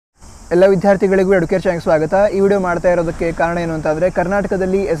ಎಲ್ಲ ವಿದ್ಯಾರ್ಥಿಗಳಿಗೂ ಎಡುಕೇರ್ ಚಾನೆಲ್ಗೆ ಸ್ವಾಗತ. ಈ ವಿಡಿಯೋ ಮಾಡ್ತಾ ಇರೋದಕ್ಕೆ ಕಾರಣ ಏನು ಅಂತಂದರೆ,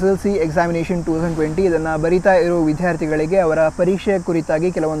 ಕರ್ನಾಟಕದಲ್ಲಿ SSLC ಎಕ್ಸಾಮಿನೇಷನ್ 2020 ಇದನ್ನು ಬರೀತಾ ಇರೋ ವಿದ್ಯಾರ್ಥಿಗಳಿಗೆ ಅವರ ಪರೀಕ್ಷೆಯ ಕುರಿತಾಗಿ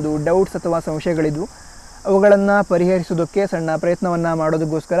ಕೆಲವೊಂದು ಡೌಟ್ಸ್ ಅಥವಾ ಸಂಶಯಗಳಿದ್ವು. ಅವುಗಳನ್ನು ಪರಿಹರಿಸೋದಕ್ಕೆ ಸಣ್ಣ ಪ್ರಯತ್ನವನ್ನು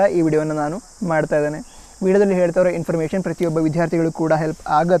ಮಾಡೋದಕ್ಕೋಸ್ಕರ ಈ ವಿಡಿಯೋನ ನಾನು ಮಾಡ್ತಾ ಇದ್ದೇನೆ. ವಿಡಿಯೋದಲ್ಲಿ ಹೇಳ್ತಾ ಇರೋ ಇನ್ಫಾರ್ಮೇಷನ್ ಪ್ರತಿಯೊಬ್ಬ ವಿದ್ಯಾರ್ಥಿಗಳು ಕೂಡ ಹೆಲ್ಪ್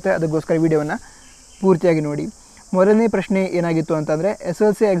ಆಗುತ್ತೆ. ಅದಕ್ಕೋಸ್ಕರ ವಿಡಿಯೋನ ಪೂರ್ತಿಯಾಗಿ ನೋಡಿ. ಮೊದಲನೇ ಪ್ರಶ್ನೆ ಏನಾಗಿತ್ತು ಅಂತಂದರೆ,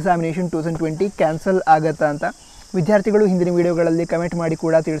 SSLC ಎಕ್ಸಾಮಿನೇಷನ್ 2020 ಕ್ಯಾನ್ಸಲ್ ಆಗುತ್ತಾ ಅಂತ ವಿದ್ಯಾರ್ಥಿಗಳು ಹಿಂದಿನ ವಿಡಿಯೋಗಳಲ್ಲಿ ಕಮೆಂಟ್ ಮಾಡಿ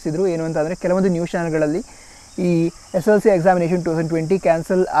ಕೂಡ ತಿಳಿಸಿದರು. ಏನು ಅಂತಂದರೆ, ಕೆಲವೊಂದು ನ್ಯೂಸ್ ಚಾನಲ್ಗಳಲ್ಲಿ ಈ SSLC ಎಕ್ಸಾಮಿನೇಷನ್ 2020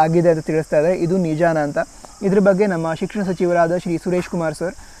 ಕ್ಯಾನ್ಸಲ್ ಆಗಿದೆ ಅಂತ ತಿಳಿಸ್ತಾ ಇದ್ದಾರೆ. ಇದು ನಿಜಾನ ಅಂತ. ಇದ್ರ ಬಗ್ಗೆ ನಮ್ಮ ಶಿಕ್ಷಣ ಸಚಿವರಾದ ಶ್ರೀ ಸುರೇಶ್ ಕುಮಾರ್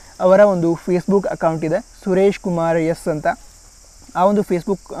ಸರ್ ಅವರ ಒಂದು ಫೇಸ್ಬುಕ್ ಅಕೌಂಟ್ ಇದೆ, ಸುರೇಶ್ ಕುಮಾರ್ ಎಸ್ ಅಂತ. ಆ ಒಂದು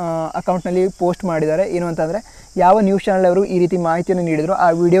ಫೇಸ್ಬುಕ್ ಅಕೌಂಟ್ನಲ್ಲಿ ಪೋಸ್ಟ್ ಮಾಡಿದ್ದಾರೆ. ಏನು ಅಂತಂದರೆ, ಯಾವ ನ್ಯೂಸ್ ಚಾನಲ್ ಅವರು ಈ ರೀತಿ ಮಾಹಿತಿಯನ್ನು ನೀಡಿದ್ರು ಆ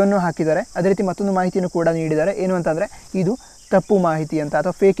ವಿಡಿಯೋವನ್ನು ಹಾಕಿದ್ದಾರೆ. ಅದೇ ರೀತಿ ಮತ್ತೊಂದು ಮಾಹಿತಿಯನ್ನು ಕೂಡ ನೀಡಿದ್ದಾರೆ. ಏನು ಅಂತಂದರೆ, ಇದು ತಪ್ಪು ಮಾಹಿತಿ ಅಂತ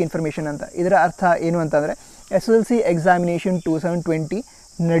ಅಥವಾ ಫೇಕ್ ಇನ್ಫಾರ್ಮೇಷನ್ ಅಂತ. ಇದರ ಅರ್ಥ ಏನು ಅಂತಂದರೆ, SSLC ಎಕ್ಸಾಮಿನೇಷನ್ 2020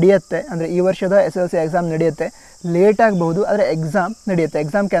 ನಡೆಯುತ್ತೆ, ಅಂದರೆ ಈ ವರ್ಷದ SSLC ಎಕ್ಸಾಮ್ ನಡೆಯುತ್ತೆ. ಲೇಟ್ ಆಗಬಹುದು, ಆದರೆ ಎಕ್ಸಾಮ್ ನಡೆಯುತ್ತೆ.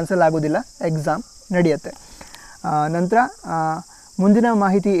 ಎಕ್ಸಾಮ್ ಕ್ಯಾನ್ಸಲ್ ಆಗೋದಿಲ್ಲ, ಎಕ್ಸಾಮ್ ನಡೆಯುತ್ತೆ. ನಂತರ ಮುಂದಿನ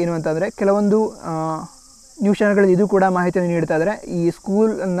ಮಾಹಿತಿ ಏನು ಅಂತಂದರೆ, ಕೆಲವೊಂದು ನ್ಯೂಸ್ ಚಾನಲ್ಗಳಲ್ಲಿ ಇದು ಕೂಡ ಮಾಹಿತಿಯನ್ನು ನೀಡ್ತಾ ಇದ್ದಾರೆ. ಈ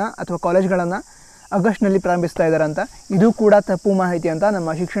ಸ್ಕೂಲನ್ನು ಅಥವಾ ಕಾಲೇಜ್ಗಳನ್ನು ಆಗಸ್ಟ್ನಲ್ಲಿ ಪ್ರಾರಂಭಿಸ್ತಾ ಇದ್ದಾರೆ ಅಂತ. ಇದು ಕೂಡ ತಪ್ಪು ಮಾಹಿತಿ ಅಂತ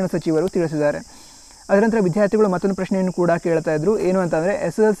ನಮ್ಮ ಶಿಕ್ಷಣ ಸಚಿವರು ತಿಳಿಸಿದ್ದಾರೆ. ಅದರ ನಂತರ ವಿದ್ಯಾರ್ಥಿಗಳು ಮತ್ತೊಂದು ಪ್ರಶ್ನೆಯನ್ನು ಕೂಡ ಕೇಳ್ತಾ ಇದ್ರು. ಏನು ಅಂತಂದರೆ,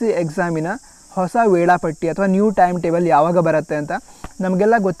 SSLC ಎಕ್ಸಾಮಿನ ಹೊಸ ವೇಳಾಪಟ್ಟಿ ಅಥವಾ ನ್ಯೂ ಟೈಮ್ ಟೇಬಲ್ ಯಾವಾಗ ಬರುತ್ತೆ ಅಂತ.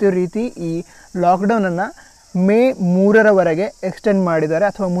 ನಮಗೆಲ್ಲ ಗೊತ್ತಿರೋ ರೀತಿ ಈ ಲಾಕ್ಡೌನನ್ನು ಮೇ 3ರವರೆಗೆ ಎಕ್ಸ್ಟೆಂಡ್ ಮಾಡಿದ್ದಾರೆ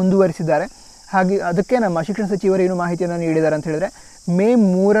ಅಥವಾ ಮುಂದುವರಿಸಿದ್ದಾರೆ. ಹಾಗೆ ಅದಕ್ಕೆ ನಮ್ಮ ಶಿಕ್ಷಣ ಸಚಿವರು ಏನು ಮಾಹಿತಿಯನ್ನು ನೀಡಿದ್ದಾರೆ ಅಂತ ಹೇಳಿದರೆ, ಮೇ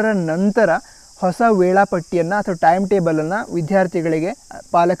 3ರ ನಂತರ ಹೊಸ ವೇಳಾಪಟ್ಟಿಯನ್ನು ಅಥವಾ ಟೈಮ್ ಟೇಬಲನ್ನು ವಿದ್ಯಾರ್ಥಿಗಳಿಗೆ,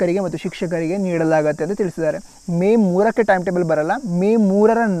 ಪಾಲಕರಿಗೆ ಮತ್ತು ಶಿಕ್ಷಕರಿಗೆ ನೀಡಲಾಗುತ್ತೆ ಅಂತ ತಿಳಿಸಿದ್ದಾರೆ. ಮೇ 3ಕ್ಕೆ ಟೈಮ್ ಟೇಬಲ್ ಬರಲ್ಲ, ಮೇ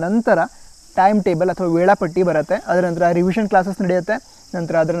 3ರ ನಂತರ ಟೈಮ್ ಟೇಬಲ್ ಅಥವಾ ವೇಳಾಪಟ್ಟಿ ಬರುತ್ತೆ. ಅದರ ನಂತರ ರಿವಿಷನ್ ಕ್ಲಾಸಸ್ ನಡೆಯುತ್ತೆ.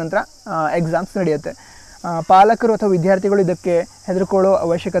 ಅದರ ನಂತರ ಎಕ್ಸಾಮ್ಸ್ ನಡೆಯುತ್ತೆ. ಪಾಲಕರು ಅಥವಾ ವಿದ್ಯಾರ್ಥಿಗಳು ಇದಕ್ಕೆ ಹೆದರ್ಕೊಳ್ಳೋ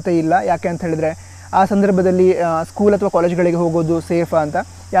ಅವಶ್ಯಕತೆ ಇಲ್ಲ. ಯಾಕೆ ಅಂತ ಹೇಳಿದರೆ, ಆ ಸಂದರ್ಭದಲ್ಲಿ ಸ್ಕೂಲ್ ಅಥವಾ ಕಾಲೇಜ್ಗಳಿಗೆ ಹೋಗೋದು ಸೇಫಾ ಅಂತ.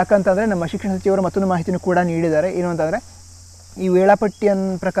 ಯಾಕಂತಂದರೆ, ನಮ್ಮ ಶಿಕ್ಷಣ ಸಚಿವರು ಮತ್ತೊಂದು ಮಾಹಿತಿಯನ್ನು ಕೂಡ ನೀಡಿದ್ದಾರೆ. ಏನು ಅಂತಂದರೆ, ಈ ವೇಳಾಪಟ್ಟಿಯ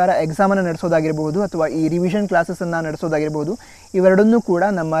ಪ್ರಕಾರ ಎಕ್ಸಾಮನ್ನು ನಡೆಸೋದಾಗಿರ್ಬೋದು ಅಥವಾ ಈ ರಿವಿಷನ್ ಕ್ಲಾಸಸನ್ನು ನಡೆಸೋದಾಗಿರ್ಬೋದು, ಇವೆರಡನ್ನೂ ಕೂಡ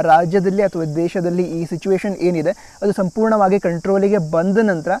ನಮ್ಮ ರಾಜ್ಯದಲ್ಲಿ ಅಥವಾ ದೇಶದಲ್ಲಿ ಈ ಸಿಚುವೇಶನ್ ಏನಿದೆ ಅದು ಸಂಪೂರ್ಣವಾಗಿ ಕಂಟ್ರೋಲಿಗೆ ಬಂದ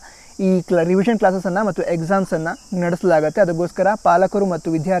ನಂತರ ಈ ರಿವಿಷನ್ ಕ್ಲಾಸಸನ್ನು ಮತ್ತು ಎಕ್ಸಾಮ್ಸನ್ನು ನಡೆಸಲಾಗುತ್ತೆ. ಅದಕ್ಕೋಸ್ಕರ ಪಾಲಕರು ಮತ್ತು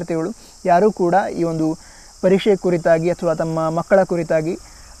ವಿದ್ಯಾರ್ಥಿಗಳು ಯಾರೂ ಕೂಡ ಈ ಒಂದು ಪರೀಕ್ಷೆ ಕುರಿತಾಗಿ ಅಥವಾ ತಮ್ಮ ಮಕ್ಕಳ ಕುರಿತಾಗಿ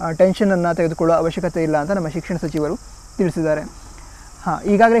ಟೆನ್ಷನನ್ನು ತೆಗೆದುಕೊಳ್ಳೋ ಅವಶ್ಯಕತೆ ಇಲ್ಲ ಅಂತ ನಮ್ಮ ಶಿಕ್ಷಣ ಸಚಿವರು ತಿಳಿಸಿದ್ದಾರೆ.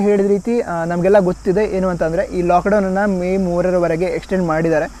 ಈಗಾಗಲೇ ಹೇಳಿದ ರೀತಿ ನಮಗೆಲ್ಲ ಗೊತ್ತಿದೆ. ಏನು ಅಂತಂದರೆ, ಈ ಲಾಕ್ಡೌನನ್ನು ಮೇ 3ರವರೆಗೆ ಎಕ್ಸ್ಟೆಂಡ್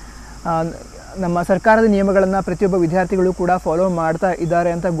ಮಾಡಿದ್ದಾರೆ. ನಮ್ಮ ಸರ್ಕಾರದ ನಿಯಮಗಳನ್ನು ಪ್ರತಿಯೊಬ್ಬ ವಿದ್ಯಾರ್ಥಿಗಳು ಕೂಡ ಫಾಲೋ ಮಾಡ್ತಾ ಇದ್ದಾರೆ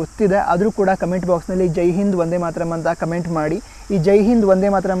ಅಂತ ಗೊತ್ತಿದೆ. ಆದರೂ ಕೂಡ ಕಮೆಂಟ್ ಬಾಕ್ಸ್ನಲ್ಲಿ ಜೈ ಹಿಂದ್ ವಂದೇ ಮಾತರಂ ಅಂತ ಕಮೆಂಟ್ ಮಾಡಿ. ಈ ಜೈ ಹಿಂದ್ ವಂದೇ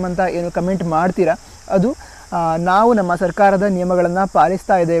ಮಾತರಂ ಅಂತ ಏನು ಕಮೆಂಟ್ ಮಾಡ್ತೀರಾ, ಅದು ನಾವು ನಮ್ಮ ಸರ್ಕಾರದ ನಿಯಮಗಳನ್ನು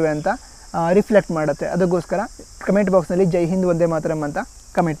ಪಾಲಿಸ್ತಾ ಇದ್ದೇವೆ ಅಂತ ರಿಫ್ಲೆಕ್ಟ್ ಮಾಡುತ್ತೆ. ಅದಕ್ಕೋಸ್ಕರ ಕಮೆಂಟ್ ಬಾಕ್ಸ್ನಲ್ಲಿ ಜೈ ಹಿಂದ್ ವಂದೇ ಮಾತರಂ ಅಂತ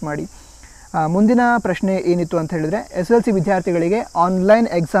ಕಮೆಂಟ್ ಮಾಡಿ. ಮುಂದಿನ ಪ್ರಶ್ನೆ ಏನಿತ್ತು ಅಂತ ಹೇಳಿದರೆ, SSLC ವಿದ್ಯಾರ್ಥಿಗಳಿಗೆ ಆನ್ಲೈನ್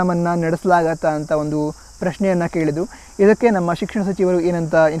ಎಕ್ಸಾಮನ್ನು ನಡೆಸಲಾಗತ್ತಾ ಅಂತ ಒಂದು ಪ್ರಶ್ನೆಯನ್ನು ಕೇಳಿದ್ದು. ಇದಕ್ಕೆ ನಮ್ಮ ಶಿಕ್ಷಣ ಸಚಿವರು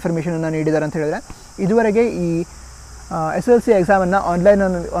ಏನಂತ ಇನ್ಫಾರ್ಮೇಷನನ್ನು ನೀಡಿದ್ದಾರೆ ಅಂತ ಹೇಳಿದರೆ, ಇದುವರೆಗೆ ಈ SSLC ಎಕ್ಸಾಮನ್ನು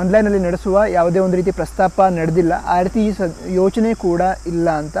ಆನ್ಲೈನಲ್ಲಿ ನಡೆಸುವ ಯಾವುದೇ ಒಂದು ರೀತಿ ಪ್ರಸ್ತಾಪ ನಡೆದಿಲ್ಲ. ಆ ರೀತಿ ಯೋಚನೆ ಕೂಡ ಇಲ್ಲ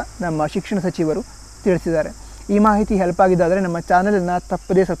ಅಂತ ನಮ್ಮ ಶಿಕ್ಷಣ ಸಚಿವರು ತಿಳಿಸಿದ್ದಾರೆ. ಈ ಮಾಹಿತಿ ಹೆಲ್ಪ್ ಆಗಿದ್ದಾದರೆ ನಮ್ಮ ಚಾನಲನ್ನು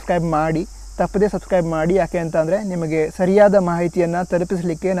ತಪ್ಪದೇ ಸಬ್ಸ್ಕ್ರೈಬ್ ಮಾಡಿ. ಯಾಕೆ ಅಂತ ಅಂದರೆ, ನಿಮಗೆ ಸರಿಯಾದ ಮಾಹಿತಿಯನ್ನು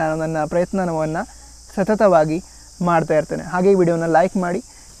ತಲುಪಿಸಲಿಕ್ಕೆ ನಾನು ನನ್ನ ಪ್ರಯತ್ನವನ್ನು ಸತತವಾಗಿ ಮಾಡ್ತಾ ಇರ್ತೇನೆ. ಹಾಗೆ ಈ ವಿಡಿಯೋನ ಲೈಕ್ ಮಾಡಿ.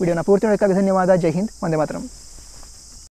 ವಿಡಿಯೋನ ಪೂರ್ತಿ ನೋಡೋಕ್ಕಾಗಿ ಧನ್ಯವಾದ. ಜೈ ಹಿಂದ್, ವಂದೇ ಮಾತರಂ.